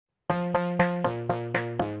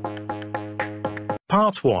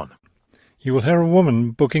Part 1. You will hear a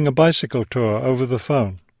woman booking a bicycle tour over the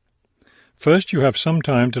phone. First, you have some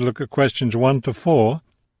time to look at questions 1 to 4.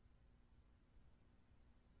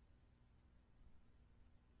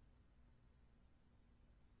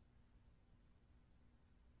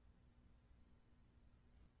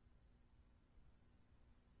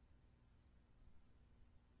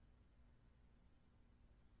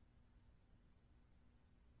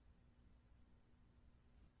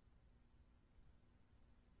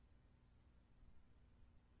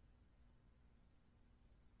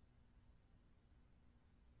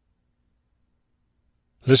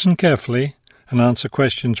 Listen carefully and answer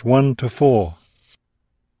questions 1 to 4.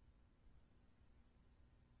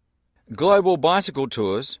 Global Bicycle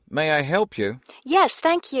Tours. May I help you? Yes,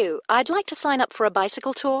 thank you. I'd like to sign up for a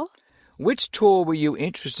bicycle tour. Which tour were you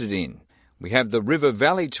interested in? We have the River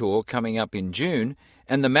Valley Tour coming up in June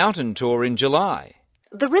and the Mountain Tour in July.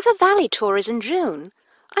 The River Valley tour is in June.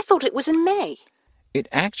 I thought it was in May. It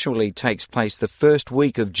actually takes place the first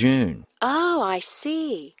week of June. Oh, I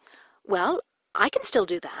see. Well, I can still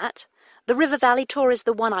do that. The River Valley tour is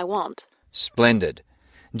the one I want. Splendid.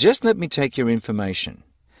 Just let me take your information.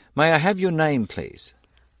 May I have your name, please?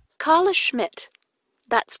 Carla Schmidt.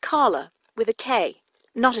 That's Carla with a K,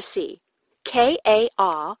 not a C.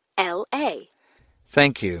 Karla.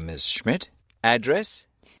 Thank you, Miss Schmidt. Address?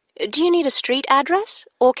 Do you need a street address,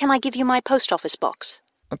 or can I give you my post office box?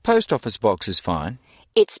 A post office box is fine.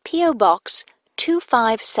 It's P.O. Box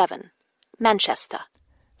 257, Manchester.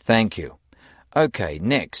 Thank you. OK,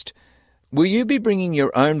 next. Will you be bringing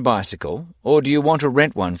your own bicycle, or do you want to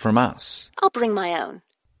rent one from us? I'll bring my own.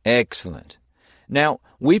 Excellent. Now,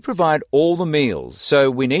 we provide all the meals, so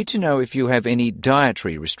we need to know if you have any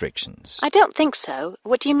dietary restrictions. I don't think so.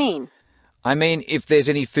 What do you mean? I mean, if there's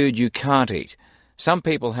any food you can't eat. Some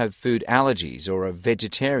people have food allergies or are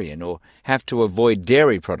vegetarian or have to avoid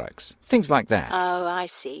dairy products, things like that. Oh, I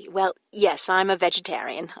see. Well, yes, I'm a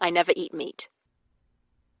vegetarian. I never eat meat.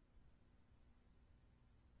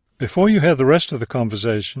 Before you hear the rest of the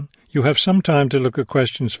conversation, you have some time to look at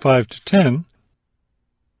questions 5 to 10.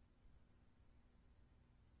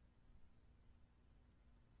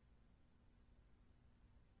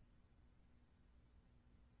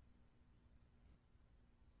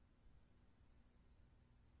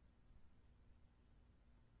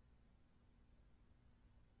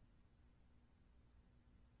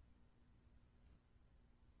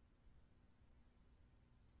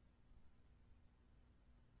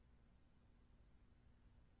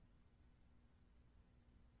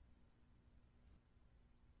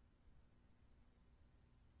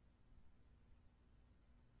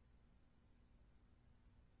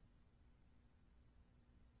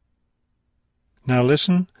 Now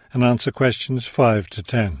listen and answer questions 5 to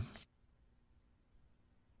 10.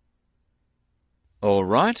 All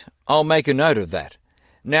right, I'll make a note of that.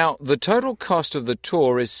 Now, the total cost of the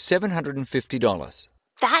tour is $750.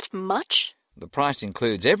 That much? The price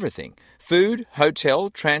includes everything. Food, hotel,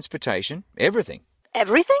 transportation, everything.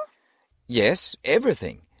 Everything? Yes,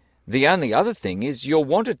 everything. The only other thing is you'll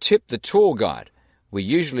want to tip the tour guide. We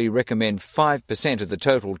usually recommend 5% of the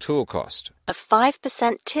total tour cost. A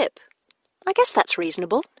 5% tip. I guess that's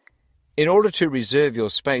reasonable. In order to reserve your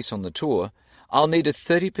space on the tour, I'll need a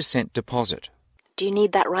 30% deposit. Do you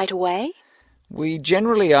need that right away? We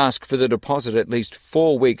generally ask for the deposit at least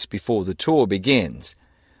 4 weeks before the tour begins.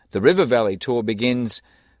 The River Valley tour begins,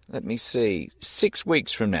 6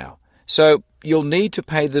 weeks from now. So you'll need to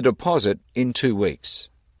pay the deposit in 2 weeks.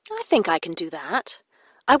 I think I can do that.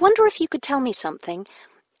 I wonder if you could tell me something.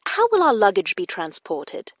 How will our luggage be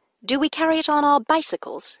transported? Do we carry it on our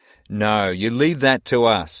bicycles? No, you leave that to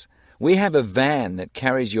us. We have a van that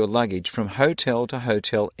carries your luggage from hotel to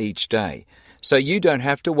hotel each day, so you don't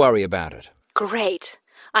have to worry about it. Great.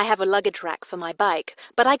 I have a luggage rack for my bike,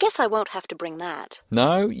 but I guess I won't have to bring that.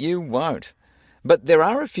 No, you won't. But there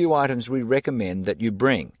are a few items we recommend that you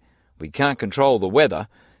bring. We can't control the weather,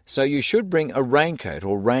 so you should bring a raincoat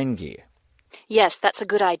or rain gear. Yes, that's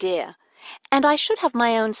a good idea. And I should have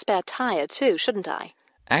my own spare tyre too, shouldn't I?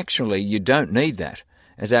 Actually, you don't need that,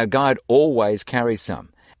 as our guide always carries some.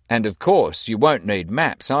 And of course, you won't need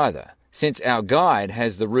maps either, since our guide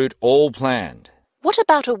has the route all planned. What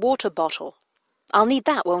about a water bottle? I'll need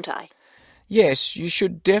that, won't I? Yes, you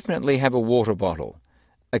should definitely have a water bottle.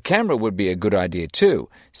 A camera would be a good idea too,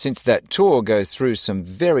 since that tour goes through some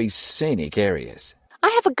very scenic areas. I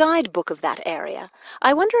have a guidebook of that area.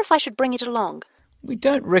 I wonder if I should bring it along. We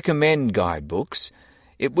don't recommend guidebooks.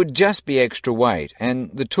 It would just be extra weight,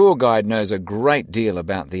 and the tour guide knows a great deal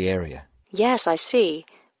about the area. Yes, I see.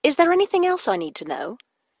 Is there anything else I need to know?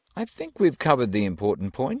 I think we've covered the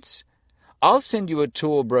important points. I'll send you a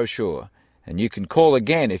tour brochure, and you can call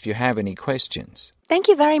again if you have any questions. Thank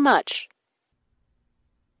you very much.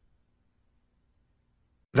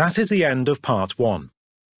 That is the end of part 1.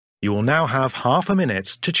 You will now have half a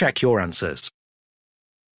minute to check your answers.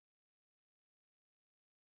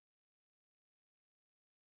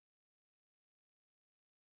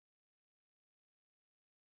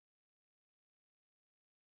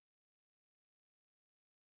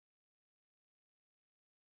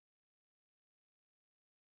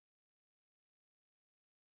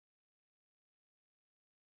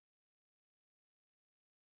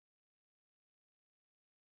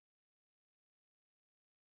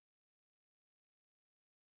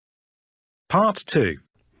 Part 2.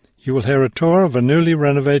 You will hear a tour of a newly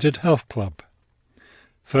renovated health club.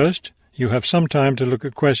 First, you have some time to look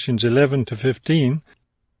at questions 11 to 15.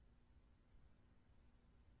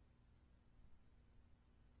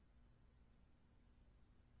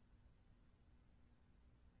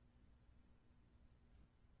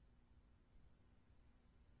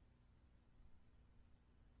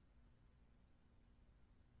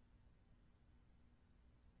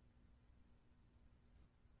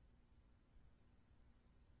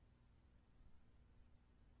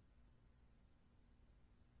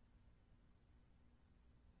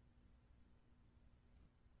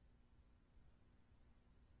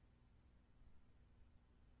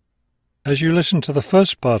 As you listen to the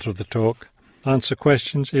first part of the talk, answer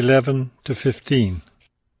questions 11 to 15.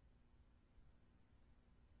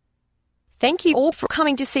 Thank you all for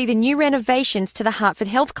coming to see the new renovations to the Hartford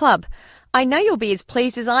Health Club. I know you'll be as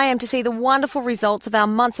pleased as I am to see the wonderful results of our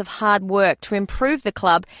months of hard work to improve the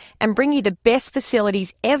club and bring you the best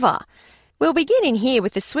facilities ever. We'll begin in here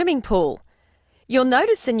with the swimming pool. You'll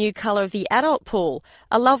notice the new colour of the adult pool,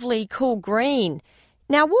 a lovely cool green.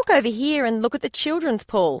 Now walk over here and look at the children's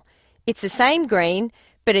pool. It's the same green,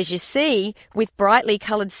 but as you see, with brightly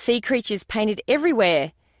coloured sea creatures painted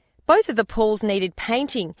everywhere. Both of the pools needed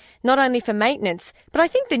painting, not only for maintenance, but I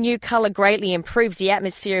think the new colour greatly improves the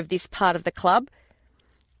atmosphere of this part of the club.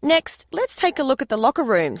 Next, let's take a look at the locker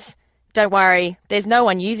rooms. Don't worry, there's no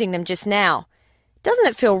one using them just now. Doesn't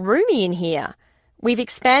it feel roomy in here? We've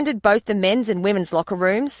expanded both the men's and women's locker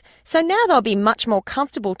rooms, so now they'll be much more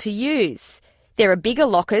comfortable to use. There are bigger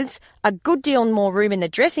lockers, a good deal more room in the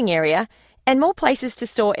dressing area, and more places to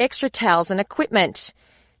store extra towels and equipment.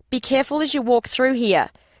 Be careful as you walk through here.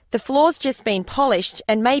 The floor's just been polished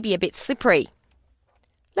and may be a bit slippery.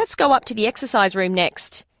 Let's go up to the exercise room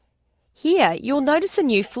next. Here, you'll notice a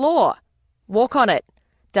new floor. Walk on it.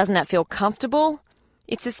 Doesn't that feel comfortable?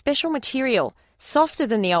 It's a special material, softer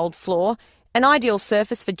than the old floor, an ideal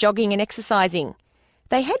surface for jogging and exercising.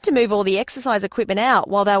 They had to move all the exercise equipment out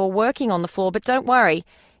while they were working on the floor, but don't worry,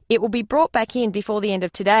 it will be brought back in before the end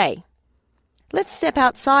of today. Let's step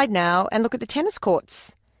outside now and look at the tennis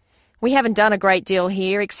courts. We haven't done a great deal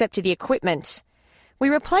here except to the equipment. We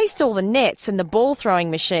replaced all the nets and the ball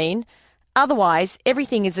throwing machine. Otherwise,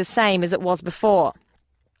 everything is the same as it was before.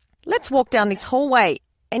 Let's walk down this hallway,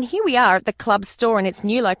 and here we are at the club store in its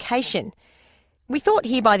new location. We thought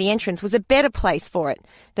here by the entrance was a better place for it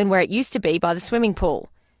than where it used to be by the swimming pool.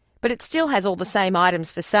 But it still has all the same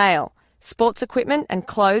items for sale, sports equipment and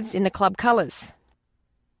clothes in the club colours.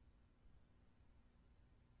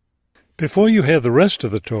 Before you hear the rest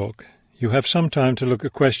of the talk, you have some time to look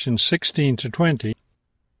at questions 16 to 20.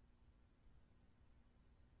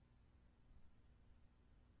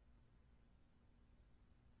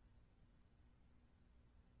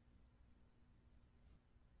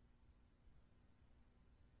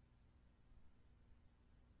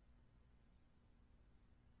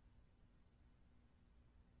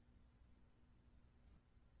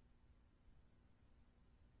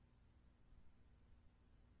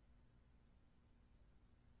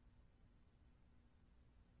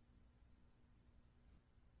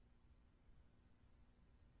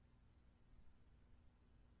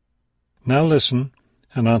 Now listen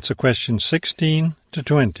and answer questions 16 to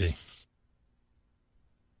 20.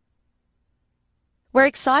 We're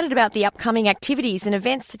excited about the upcoming activities and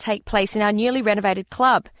events to take place in our newly renovated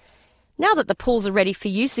club. Now that the pools are ready for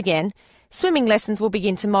use again, swimming lessons will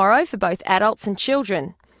begin tomorrow for both adults and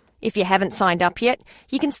children. If you haven't signed up yet,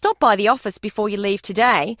 you can stop by the office before you leave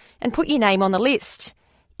today and put your name on the list.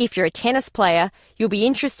 If you're a tennis player, you'll be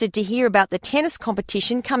interested to hear about the tennis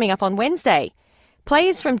competition coming up on Wednesday.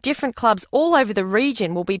 Players from different clubs all over the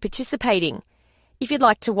region will be participating. If you'd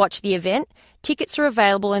like to watch the event, tickets are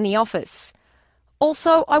available in the office.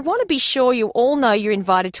 Also, I want to be sure you all know you're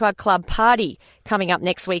invited to our club party coming up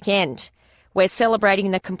next weekend. We're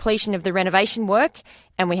celebrating the completion of the renovation work,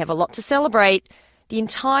 and we have a lot to celebrate. The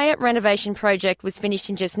entire renovation project was finished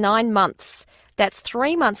in just 9 months. That's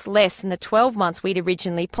 3 months less than the 12 months we'd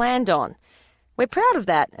originally planned on. We're proud of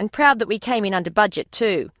that, and proud that we came in under budget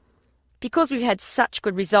too. Because we've had such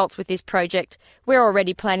good results with this project, we're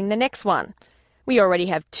already planning the next one. We already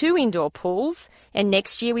have 2 indoor pools, and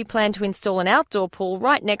next year we plan to install an outdoor pool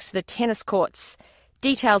right next to the tennis courts.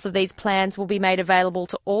 Details of these plans will be made available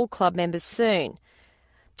to all club members soon.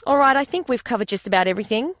 All right, I think we've covered just about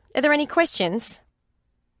everything. Are there any questions?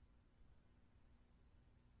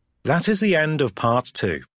 That is the end of Part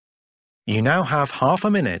 2. You now have half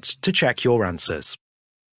a minute to check your answers.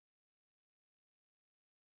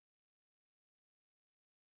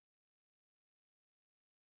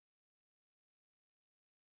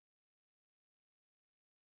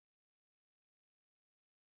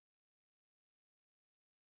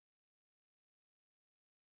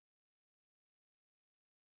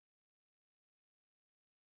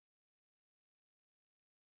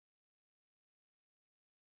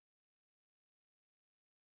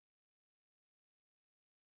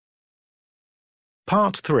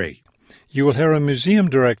 Part 3. You will hear a museum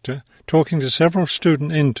director talking to several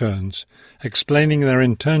student interns, explaining their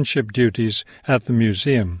internship duties at the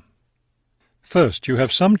museum. First, you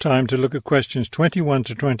have some time to look at questions 21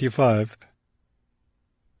 to 25.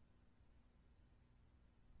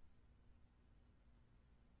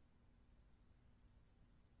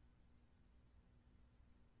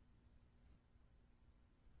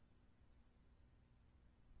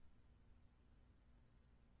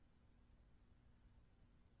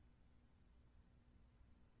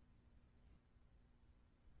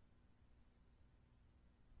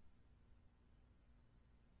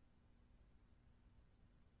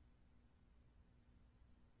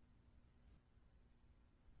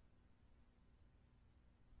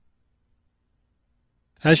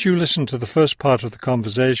 As you listen to the first part of the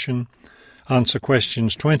conversation, answer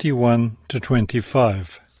questions 21 to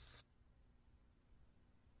 25.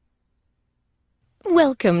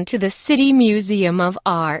 Welcome to the City Museum of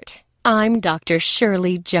Art. I'm Dr.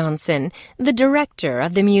 Shirley Johnson, the director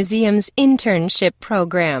of the museum's internship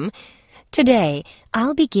program. Today,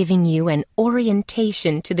 I'll be giving you an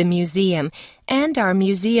orientation to the museum and our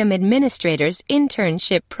museum administrator's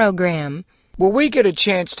internship program. Will we get a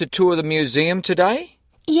chance to tour the museum today?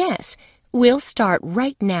 Yes, we'll start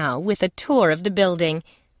right now with a tour of the building.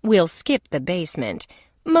 We'll skip the basement.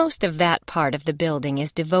 Most of that part of the building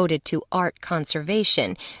is devoted to art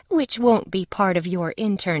conservation, which won't be part of your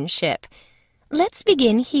internship. Let's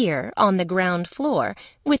begin here on the ground floor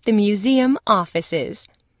with the museum offices.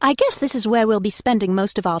 I guess this is where we'll be spending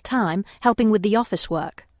most of our time, helping with the office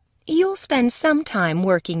work. You'll spend some time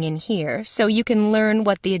working in here so you can learn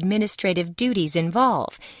what the administrative duties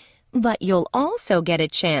involve. But you'll also get a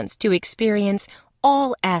chance to experience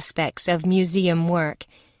all aspects of museum work.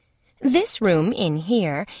 This room in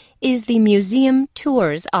here is the Museum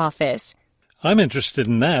Tours office. I'm interested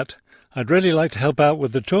in that. I'd really like to help out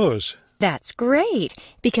with the tours. That's great,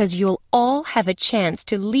 because you'll all have a chance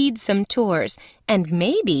to lead some tours and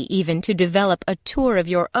maybe even to develop a tour of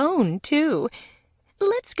your own, too.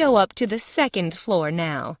 Let's go up to the second floor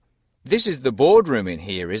now. This is the boardroom in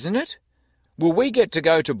here, isn't it? Will we get to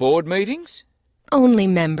go to board meetings? Only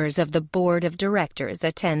members of the board of directors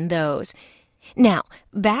attend those. Now,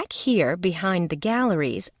 back here behind the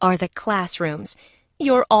galleries are the classrooms.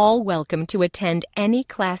 You're all welcome to attend any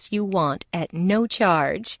class you want at no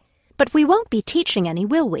charge. But we won't be teaching any,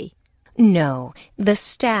 will we? No, the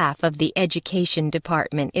staff of the education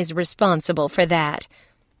department is responsible for that.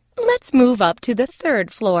 Let's move up to the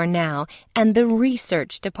third floor now and the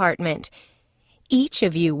research department. Each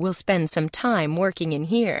of you will spend some time working in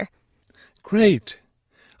here. Great.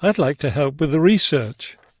 I'd like to help with the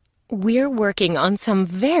research. We're working on some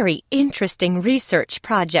very interesting research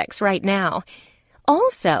projects right now.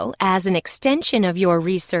 Also, as an extension of your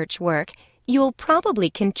research work, you'll probably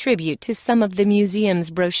contribute to some of the museum's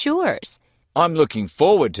brochures. I'm looking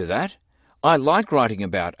forward to that. I like writing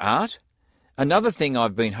about art. Another thing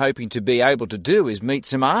I've been hoping to be able to do is meet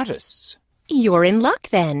some artists. You're in luck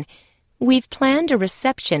then. We've planned a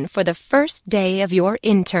reception for the first day of your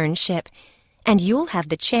internship, and you'll have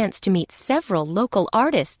the chance to meet several local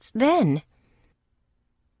artists then.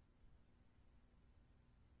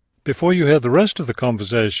 Before you hear the rest of the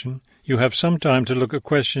conversation, you have some time to look at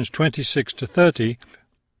questions 26 to 30.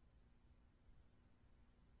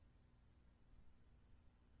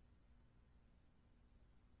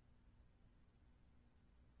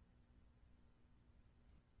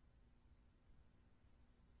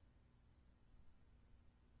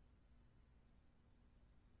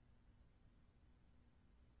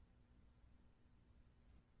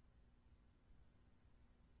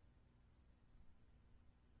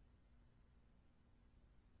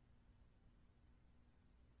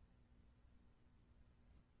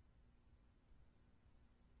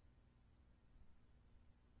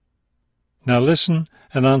 Now listen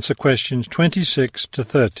and answer questions 26 to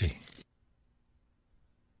 30.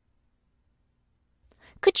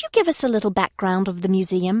 Could you give us a little background of the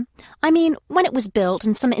museum? I mean, when it was built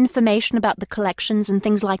and some information about the collections and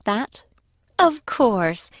things like that? Of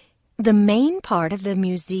course. The main part of the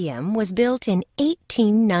museum was built in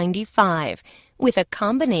 1895 with a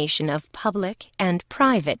combination of public and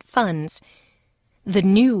private funds. The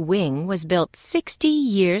new wing was built 60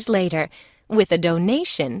 years later with a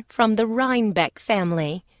donation from the Rhinebeck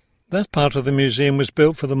family. That part of the museum was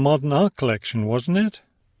built for the modern art collection, wasn't it?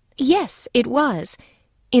 Yes, it was.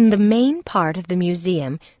 In the main part of the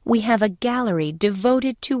museum, we have a gallery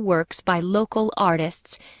devoted to works by local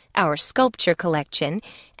artists, our sculpture collection,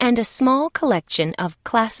 and a small collection of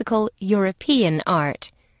classical European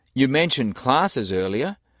art. You mentioned classes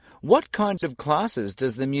earlier. What kinds of classes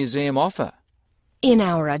does the museum offer? In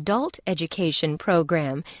our adult education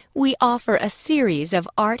program, we offer a series of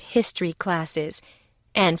art history classes.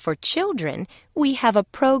 And for children, we have a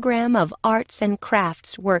program of arts and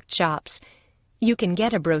crafts workshops. You can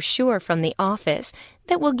get a brochure from the office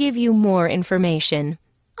that will give you more information.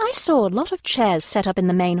 I saw a lot of chairs set up in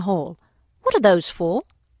the main hall. What are those for?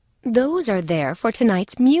 Those are there for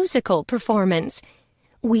tonight's musical performance.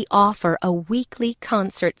 We offer a weekly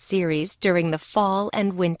concert series during the fall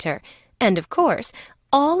and winter, and of course,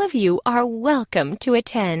 all of you are welcome to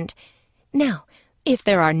attend. Now, if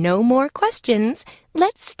there are no more questions,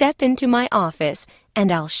 let's step into my office,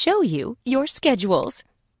 and I'll show you your schedules.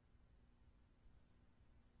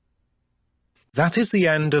 That is the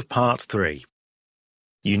end of part 3.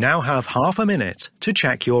 You now have half a minute to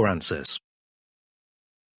check your answers.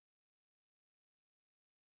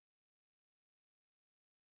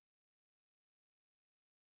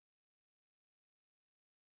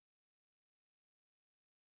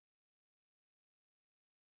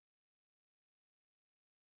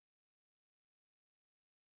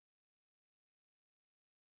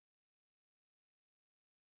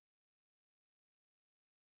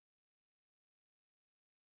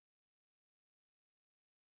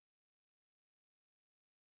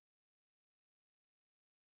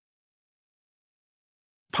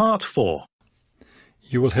 Part 4.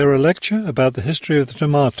 You will hear a lecture about the history of the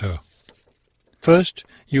tomato. First,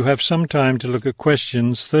 you have some time to look at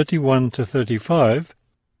questions 31 to 35.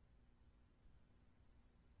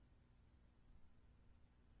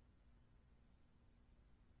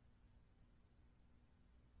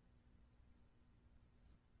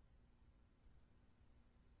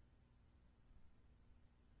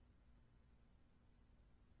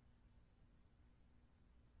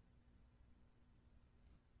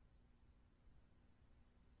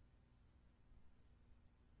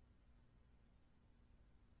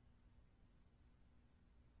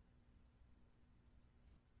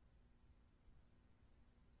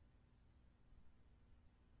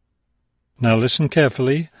 Now listen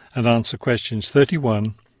carefully and answer questions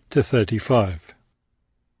 31 to 35.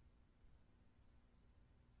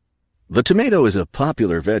 The tomato is a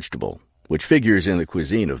popular vegetable, which figures in the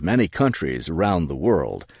cuisine of many countries around the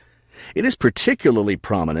world. It is particularly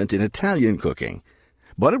prominent in Italian cooking,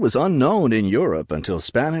 but it was unknown in Europe until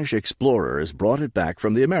Spanish explorers brought it back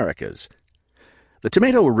from the Americas. The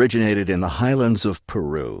tomato originated in the highlands of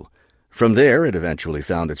Peru. From there, it eventually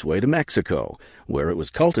found its way to Mexico, where it was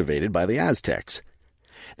cultivated by the Aztecs.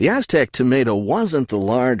 The Aztec tomato wasn't the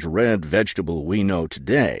large red vegetable we know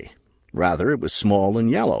today. Rather, it was small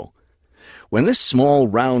and yellow. When this small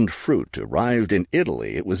round fruit arrived in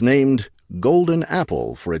Italy, it was named golden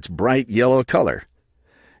apple for its bright yellow color.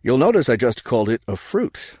 You'll notice I just called it a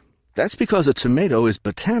fruit. That's because a tomato is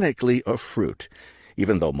botanically a fruit,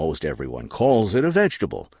 even though most everyone calls it a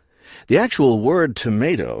vegetable. The actual word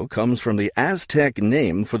tomato comes from the Aztec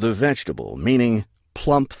name for the vegetable, meaning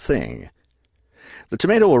plump thing. The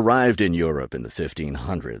tomato arrived in Europe in the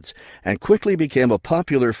 1500s and quickly became a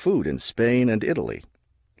popular food in Spain and Italy.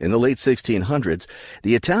 In the late 1600s,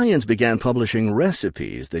 the Italians began publishing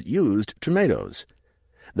recipes that used tomatoes.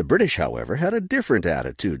 The British, however, had a different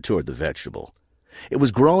attitude toward the vegetable. It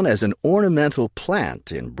was grown as an ornamental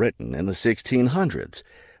plant in Britain in the 1600s,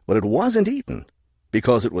 but it wasn't eaten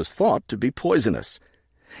because it was thought to be poisonous.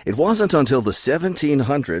 It wasn't until the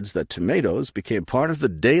 1700s that tomatoes became part of the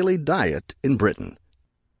daily diet in Britain.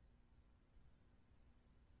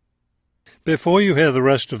 Before you hear the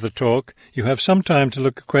rest of the talk, you have some time to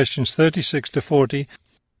look at questions 36 to 40.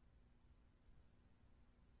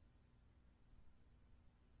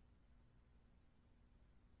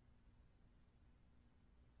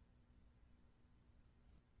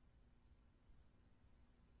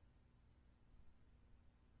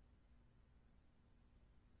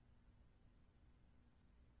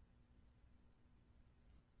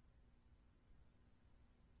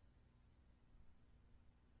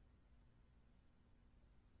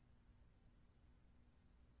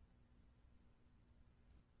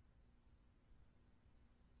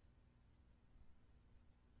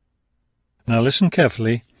 Now listen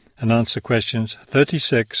carefully and answer questions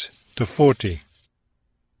 36 to 40.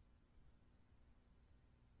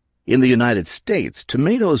 In the United States,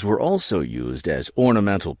 tomatoes were also used as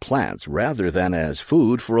ornamental plants rather than as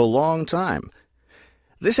food for a long time.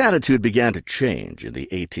 This attitude began to change in the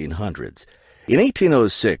 1800s. In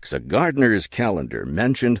 1806, a gardener's calendar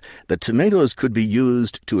mentioned that tomatoes could be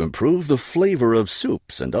used to improve the flavor of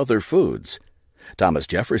soups and other foods. Thomas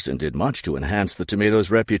Jefferson did much to enhance the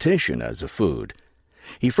tomato's reputation as a food.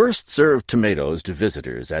 He first served tomatoes to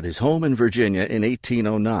visitors at his home in Virginia in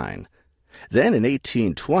 1809. Then in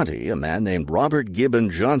 1820, a man named Robert Gibbon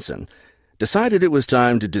Johnson decided it was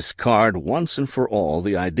time to discard once and for all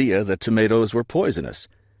the idea that tomatoes were poisonous.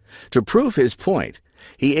 To prove his point,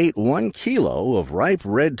 he ate 1 kilo of ripe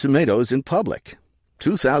red tomatoes in public.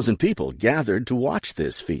 2,000 people gathered to watch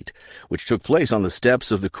this feat, which took place on the steps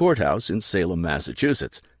of the courthouse in Salem,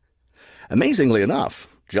 Massachusetts. Amazingly enough,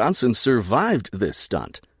 Johnson survived this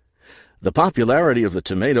stunt. The popularity of the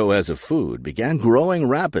tomato as a food began growing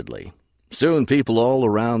rapidly. Soon people all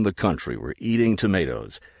around the country were eating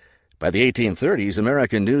tomatoes. By the 1830s,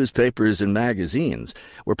 American newspapers and magazines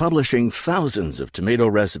were publishing thousands of tomato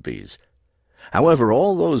recipes. However,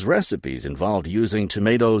 all those recipes involved using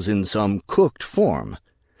tomatoes in some cooked form.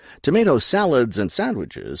 Tomato salads and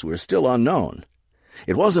sandwiches were still unknown.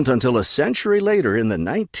 It wasn't until a century later, in the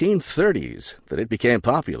 1930s, that it became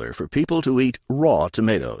popular for people to eat raw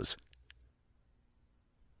tomatoes.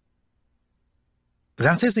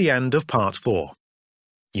 That is the end of Part 4.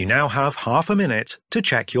 You now have half a minute to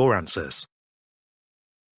check your answers.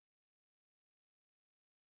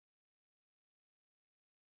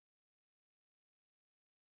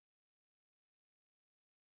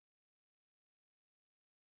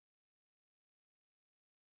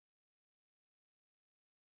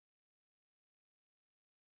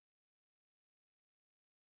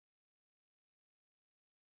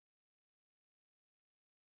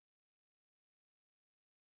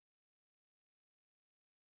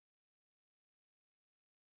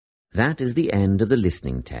 That is the end of the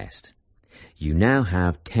listening test. You now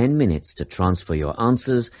have 10 minutes to transfer your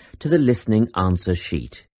answers to the listening answer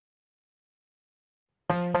sheet.